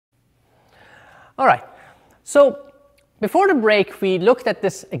All right. So before the break, we looked at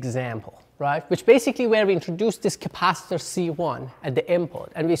this example, right, which basically where we introduced this capacitor C1 at the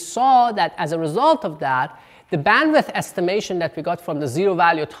input. And we saw that as a result of that, the bandwidth estimation that we got from the zero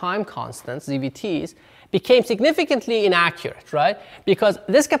value time constants, ZVTs, became significantly inaccurate, right? Because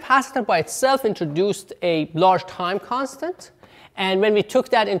this capacitor by itself introduced a large time constant. And when we took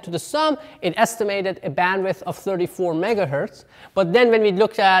that into the sum, it estimated a bandwidth of 34 megahertz. But then when we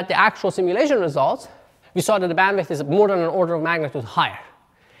looked at the actual simulation results, we saw that the bandwidth is more than an order of magnitude higher.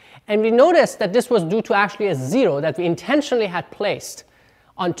 And we noticed that this was due to actually a zero that we intentionally had placed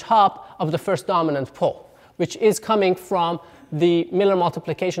on top of the first dominant pole, which is coming from the Miller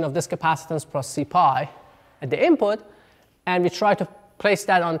multiplication of this capacitance plus C pi at the input. And we tried to place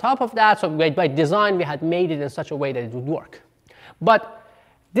that on top of that. So by design, we had made it in such a way that it would work. But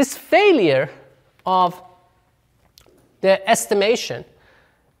this failure of the estimation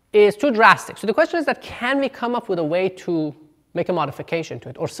is too drastic. So the question is that can we come up with a way to make a modification to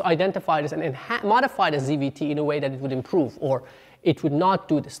it, or identify this and modify the ZVT in a way that it would improve, or it would not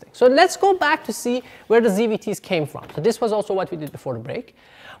do this thing. So let's go back to see where the ZVTs came from. So this was also what we did before the break,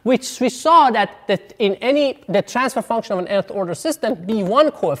 which we saw that in the transfer function of an nth order system,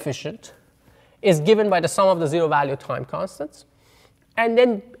 B1 coefficient is given by the sum of the zero value time constants. And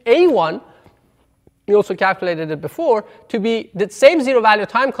then A1, we also calculated it before, to be the same zero value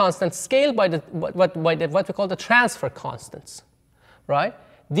time constant scaled by what we call the transfer constants, right?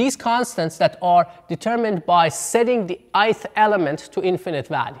 These constants that are determined by setting the ith element to infinite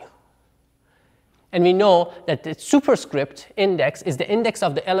value. And we know that the superscript index is the index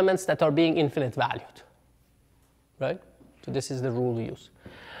of the elements that are being infinite valued, right? So this is the rule we use.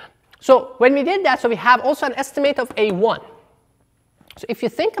 So when we did that, so we have also an estimate of A1. So if you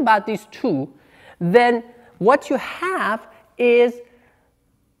think about these two, then what you have is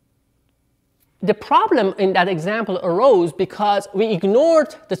the problem in that example arose because we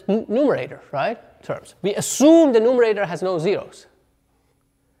ignored the numerator, right, terms. We assumed the numerator has no zeros.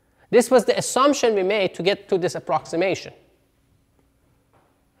 This was the assumption we made to get to this approximation,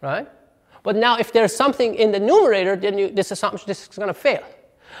 right? But now if there's something in the numerator, then this is going to fail.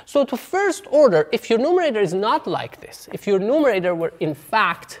 So to first order, if your numerator is not like this, if your numerator were in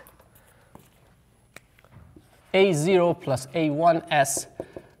fact A0 plus A1s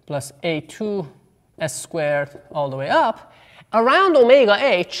plus A2s squared all the way up, around omega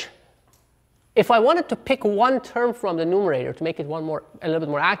h, if I wanted to pick one term from the numerator to make it a little bit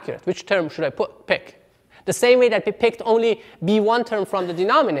more accurate, which term should I pick? The same way that we picked only B1 term from the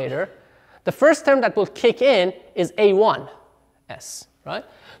denominator, the first term that will kick in is A1s, right?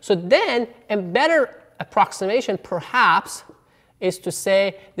 So then a better approximation perhaps is to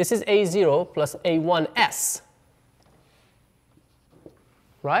say this is A0 plus A1s,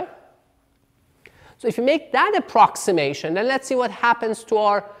 right? So if you make that approximation, then let's see what happens to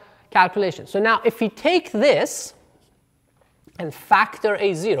our calculation. So now if we take this and factor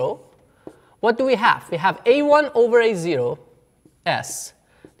A0, what do we have? We have A1 over A0 s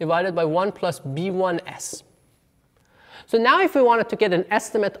divided by 1 plus B1s. So now if we wanted to get an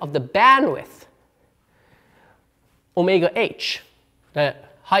estimate of the bandwidth, omega h, the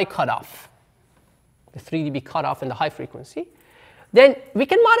high cutoff, the 3 dB cutoff in the high frequency, then we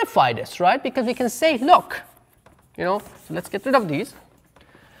can modify this, right? Because we can say, look, so let's get rid of these.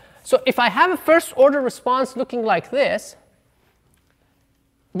 So if I have a first order response looking like this,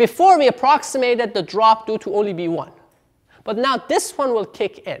 before we approximated the drop due to only B1. But now this one will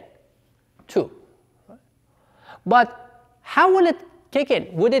kick in, too. Right? But how will it kick in?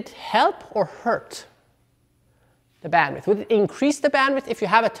 Would it help or hurt the bandwidth? Would it increase the bandwidth if you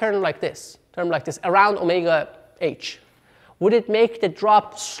have a term like this around omega h? Would it make the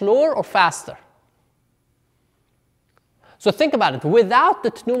drop slower or faster? So think about it. Without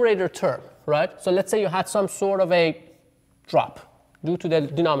the numerator term, right? So let's say you had some sort of a drop due to the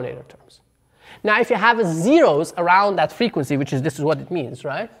denominator terms. Now, if you have zeros around that frequency, this is what it means,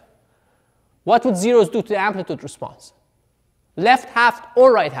 right? What would zeros do to the amplitude response? Left half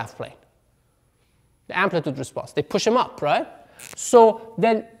or right half plane. The amplitude response. They push them up, right? So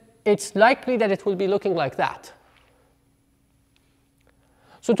then it's likely that it will be looking like that.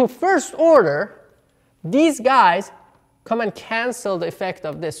 So to first order, these guys come and cancel the effect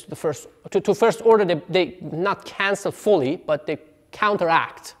of this. To first order, they not cancel fully, but they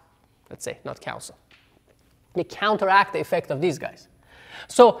counteract. Let's say, not cancel. They counteract the effect of these guys.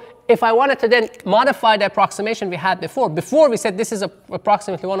 So if I wanted to then modify the approximation we had before we said this is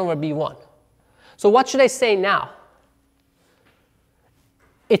approximately 1 over B1. So what should I say now?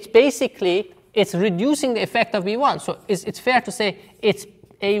 It's basically, it's reducing the effect of B1. So it's fair to say it's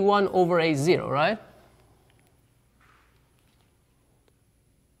A1 over A0, right?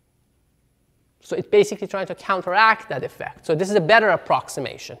 So it's basically trying to counteract that effect. So this is a better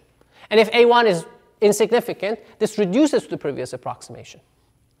approximation. And if A1 is insignificant, this reduces to the previous approximation,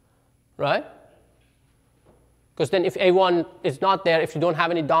 right? Because then if A1 is not there, if you don't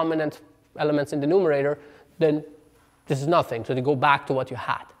have any dominant elements in the numerator, then this is nothing. So they go back to what you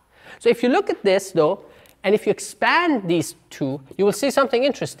had. So if you look at this, though, and if you expand these two, you will see something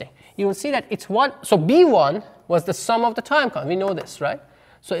interesting. You will see that it's one. So B1 was the sum of the time constant. We know this, right?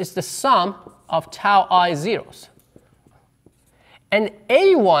 So it's the sum of tau I zeros. And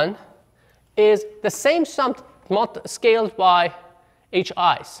A1 is the same sum scaled by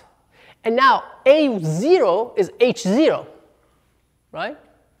HIs. And now A0 is H0, right?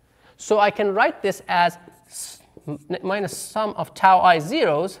 So I can write this as minus sum of tau I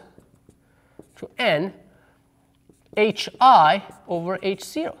zeros to n HI over H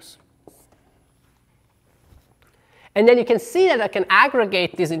zeros. And then you can see that I can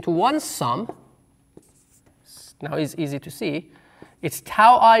aggregate this into one sum. Now it's easy to see. It's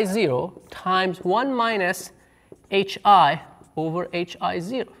tau I0 times 1 minus HI over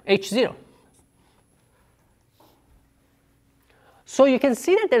H0. So you can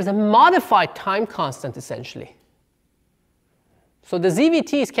see that there's a modified time constant, essentially. So the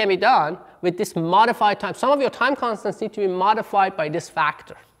ZVTs can be done with this modified time. Some of your time constants need to be modified by this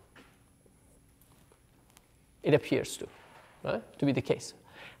factor. It appears to, right, to be the case.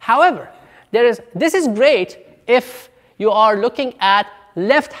 However, this is great if you are looking at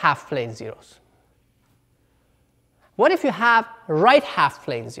left half plane zeros. What if you have right half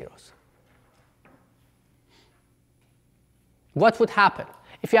plane zeros? What would happen?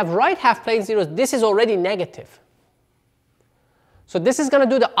 If you have right half plane zeros, this is already negative. So this is going to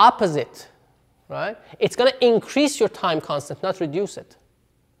do the opposite, right? It's going to increase your time constant, not reduce it.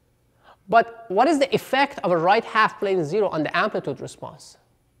 But what is the effect of a right half plane zero on the amplitude response?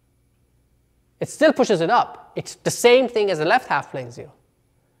 It still pushes it up. It's the same thing as a left half plane zero.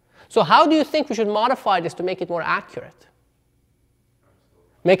 So how do you think we should modify this to make it more accurate?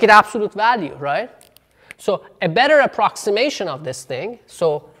 Make it absolute value, right? So a better approximation of this thing,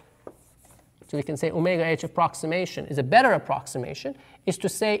 so we can say omega h approximation is a better approximation, is to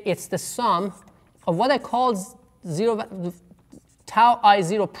say it's the sum of what I call tau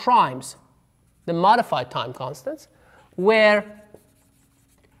I0 primes, the modified time constants, where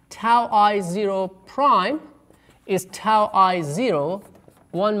tau I0 prime is tau I0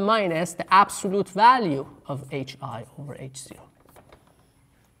 1 minus the absolute value of HI over H0.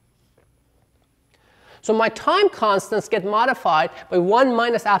 So my time constants get modified by 1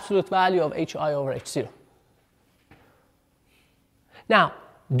 minus absolute value of HI over H0. Now,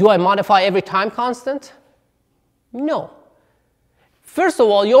 do I modify every time constant? No. First of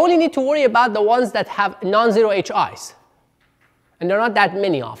all, you only need to worry about the ones that have non-zero HIs. And there are not that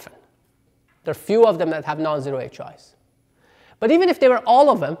many often. There are few of them that have non-zero HIs. But even if they were all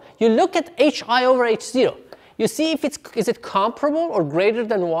of them, you look at HI over H0. You see if is it comparable or greater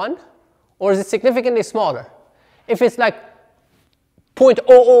than 1? Or is it significantly smaller? If it's like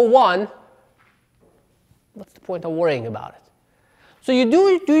 0.001, what's the point of worrying about it? So you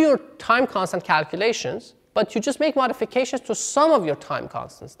do your time constant calculations, but you just make modifications to some of your time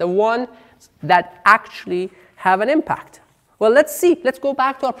constants, the ones that actually have an impact. Well, let's see. Let's go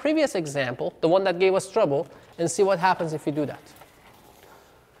back to our previous example, the one that gave us trouble, and see what happens if we do that.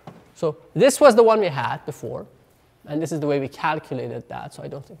 So this was the one we had before. And this is the way we calculated that, so I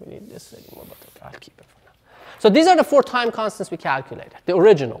don't think we need this anymore, but I'll keep it for now. So these are the 4 time constants we calculated, the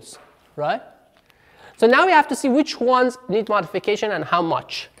originals, right? So now we have to see which ones need modification and how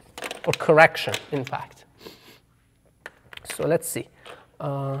much, or correction, in fact. So let's see.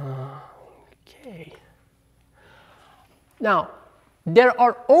 Okay. Now, there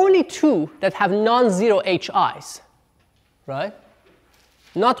are only 2 that have non-zero HIs, right?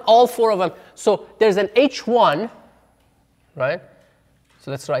 Not all 4 of them. So there's an H1, right?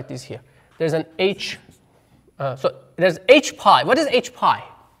 So let's write these here. There's an H, so there's H pi. What is H pi?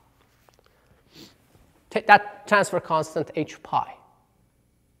 Take that transfer constant H pi.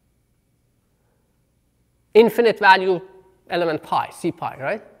 Infinite value element pi, C pi,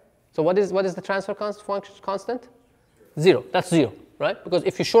 right? So what is the transfer constant? 0. That's 0, right? Because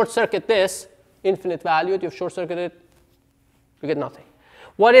if you short circuit this, infinite value, you've short circuited, you get nothing.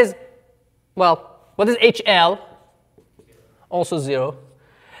 What is HL? Also 0.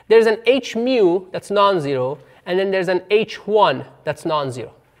 There's an H mu that's non-zero, and then there's an H1 that's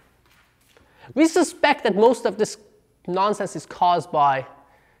non-zero. We suspect that most of this nonsense is caused by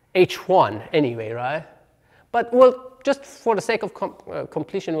H1 anyway, right? But we'll just for the sake of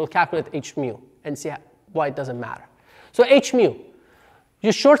completion, we'll calculate h mu and see why it doesn't matter. So h mu,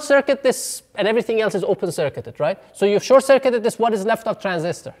 you short circuit this and everything else is open circuited, right? So you've short circuited this, what is left of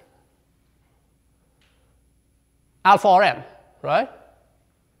transistor? Alpha Rm, right?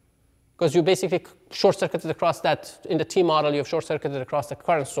 Because you basically short circuited across that, in the T model, you've short circuited across the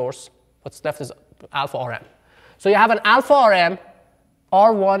current source. What's left is alpha Rm. So you have an alpha Rm,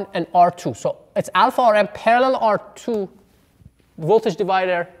 R1 and R2. So it's alpha Rm parallel R2 voltage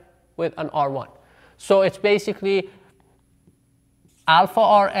divider with an R1. So it's basically alpha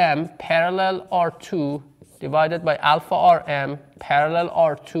Rm parallel R2 divided by alpha Rm parallel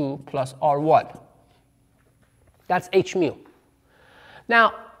R2 plus R1. That's h mu.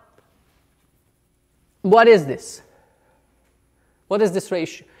 Now, what is this? What is this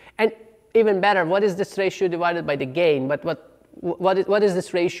ratio? And even better, what is this ratio divided by the gain? But what is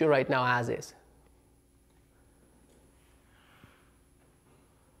this ratio right now as is?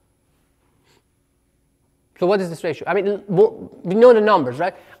 So what is this ratio? I mean, we know the numbers,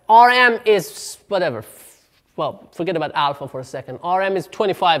 right? Rm is whatever. Well, forget about alpha for a second. Rm is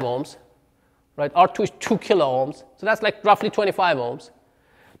 25 ohms, right? R2 is 2 kilo ohms. So that's like roughly 25 ohms.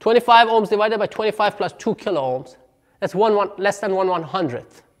 25 ohms divided by 25 plus 2 kilo ohms. That's less than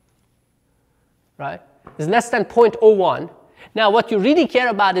 1/100th, right? It's less than 0.01. Now, what you really care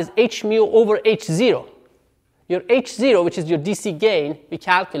about is h mu over h0. Your h0, which is your DC gain, we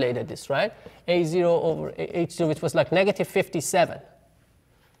calculated this, right? A0 over h0, which was like negative 57.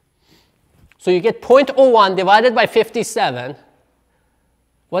 So you get 0.01 divided by 57.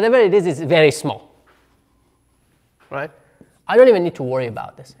 Whatever it is very small, right? I don't even need to worry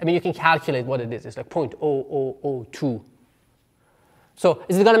about this. I mean, you can calculate what it is. It's like 0.0002. So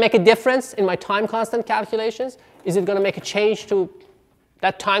is it going to make a difference in my time constant calculations? Is it going to make a change to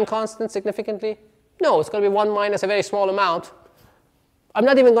that time constant significantly? No, it's going to be 1 minus a very small amount. I'm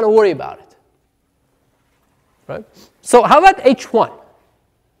not even going to worry about it. Right? So how about H1?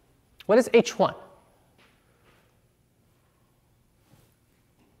 What is H1?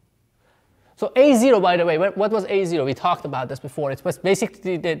 So A0, by the way, what was A0? We talked about this before. It was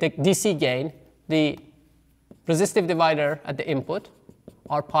basically the DC gain, the resistive divider at the input,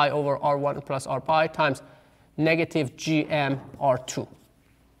 R pi over R1 plus R pi times negative GM R2,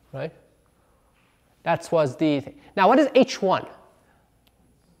 right? That was the thing. Now, what is H1?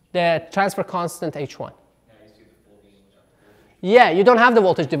 The transfer constant H1. Yeah, you don't have the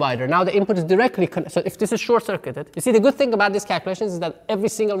voltage divider. Now the input is directly connected. So if this is short-circuited, you see the good thing about these calculations is that every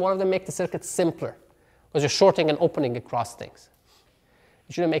single one of them make the circuit simpler because you're shorting and opening across things.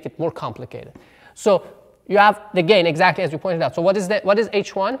 You shouldn't make it more complicated. So you have the gain exactly as we pointed out. So what is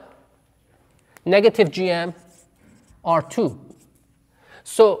H1? Negative GM R2.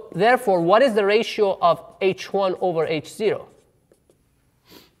 So therefore, what is the ratio of H1 over H0?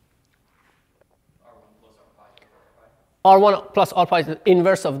 R1 plus R pi is the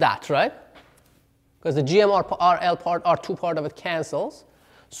inverse of that, right? Because the GM RL part, R2 part of it cancels.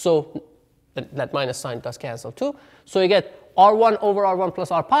 So that minus sign does cancel too. So you get R1 over R1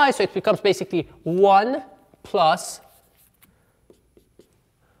 plus R pi. So it becomes basically 1 plus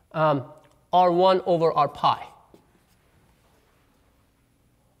R1 over R pi.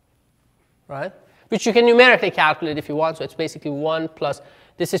 Right? Which you can numerically calculate if you want. So it's basically 1 plus,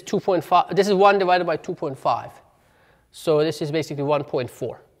 this is 2.5, this is 1 divided by 2.5. So this is basically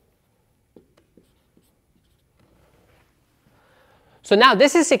 1.4. So now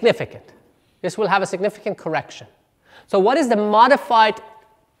this is significant. This will have a significant correction. So what is the modified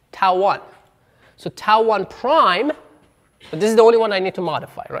tau 1? So tau 1 prime, but this is the only one I need to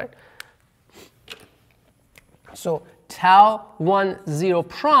modify, right? So tau 1 0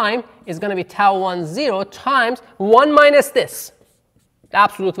 prime is going to be tau 1 0 times 1 minus this, the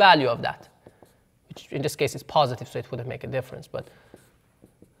absolute value of that. Which in this case is positive, so it wouldn't make a difference. But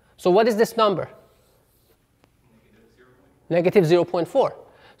so what is this number? Negative 0.4.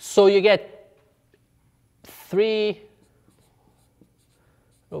 So you get 3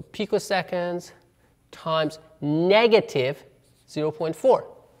 picoseconds times negative 0.4.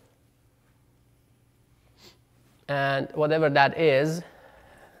 And whatever that is,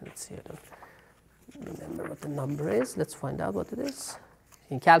 let's see, I don't remember what the number is. Let's find out what it is. You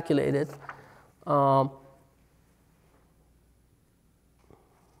can calculate it. I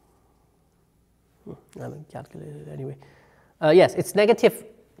haven't calculated it anyway. Yes, it's negative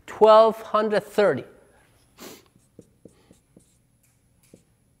 1230.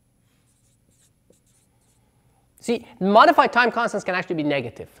 See, modified time constants can actually be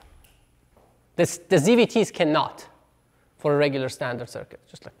negative. The ZVTs cannot for a regular standard circuit,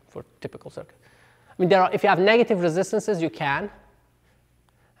 just like for a typical circuit. I mean, if you have negative resistances, you can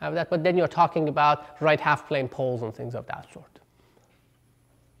have that, but then you're talking about right half-plane poles and things of that sort.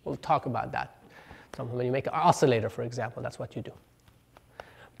 We'll talk about that. When you make an oscillator, for example, that's what you do.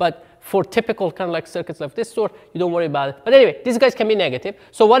 But for typical kind of like circuits of this sort, you don't worry about it. But anyway, these guys can be negative.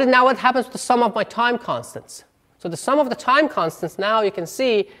 So what happens to the sum of my time constants? So the sum of the time constants, now you can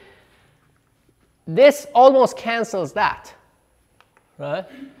see this almost cancels that, right?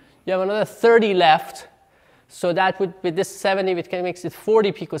 You have another 30 left. So that would be this 70, which makes it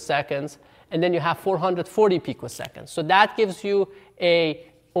 40 picoseconds. And then you have 440 picoseconds. So that gives you a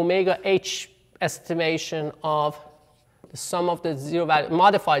omega h estimation of the sum of the zero value,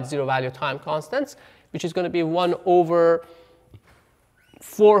 modified zero value time constants, which is going to be 1 over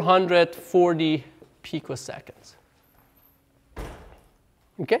 440 picoseconds.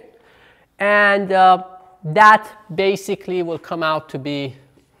 Okay? And that basically will come out to be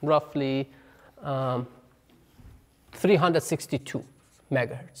roughly 362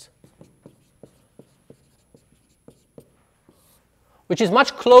 megahertz, which is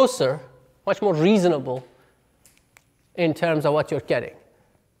much closer, much more reasonable in terms of what you're getting.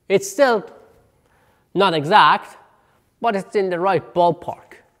 It's still not exact, but it's in the right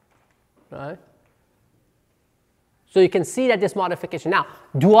ballpark, right? So you can see that this modification. Now,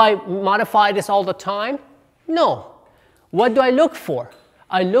 do I modify this all the time? No. What do I look for?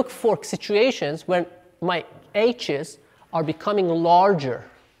 I look for situations where my h's are becoming larger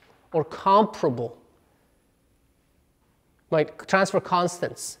or comparable. My transfer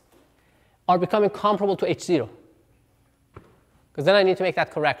constants are becoming comparable to h0. Because then I need to make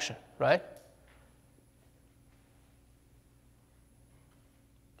that correction, right?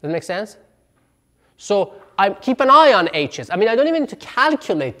 Does that make sense? So I keep an eye on h's. I mean, I don't even need to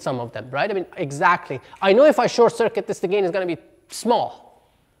calculate some of them, right? I mean, exactly. I know if I short circuit this, the gain is going to be small,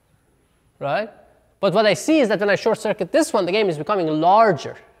 right? But what I see is that when I short circuit this one, the gain is becoming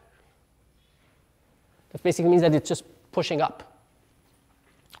larger. That basically means that it's just pushing up.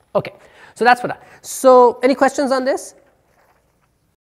 Okay, so that's for that. So any questions on this?